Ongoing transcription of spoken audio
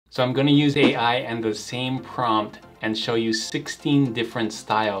So I'm gonna use AI and the same prompt and show you 16 different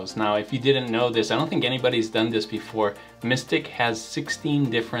styles. Now, if you didn't know this, I don't think anybody's done this before. Mystic has 16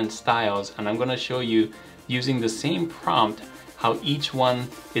 different styles, and I'm gonna show you using the same prompt how each one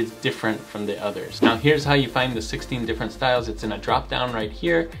is different from the others. Now here's how you find the 16 different styles. It's in a drop down right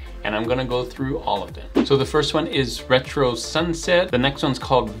here, and I'm gonna go through all of them. So the first one is Retro Sunset. The next one's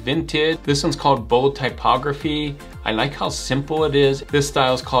called Vintage. This one's called Bold Typography. I like how simple it is. This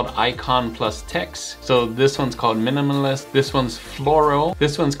style is called Icon plus Text. So this one's called Minimalist. This one's Floral.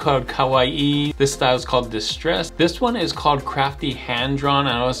 This one's called Kawaii. This style is called Distress. This one is called Crafty Hand Drawn.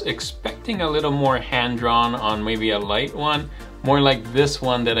 I was expecting a little more hand drawn on maybe a light one. More like this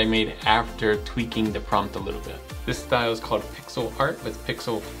one that I made after tweaking the prompt a little bit. This style is called Pixel Art with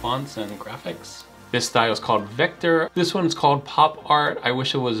pixel fonts and graphics. This style is called Vector. This one's called Pop Art. I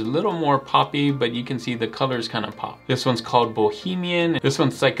wish it was a little more poppy, but you can see the colors kind of pop. This one's called Bohemian. This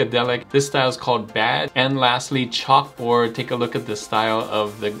one's Psychedelic. This style is called Bad. And lastly, Chalkboard. Take a look at the style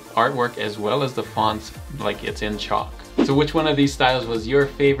of the artwork as well as the fonts, like it's in chalk. So which one of these styles was your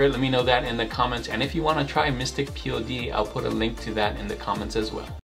favorite? Let me know that in the comments. And if you want to try Mystic POD, I'll put a link to that in the comments as well.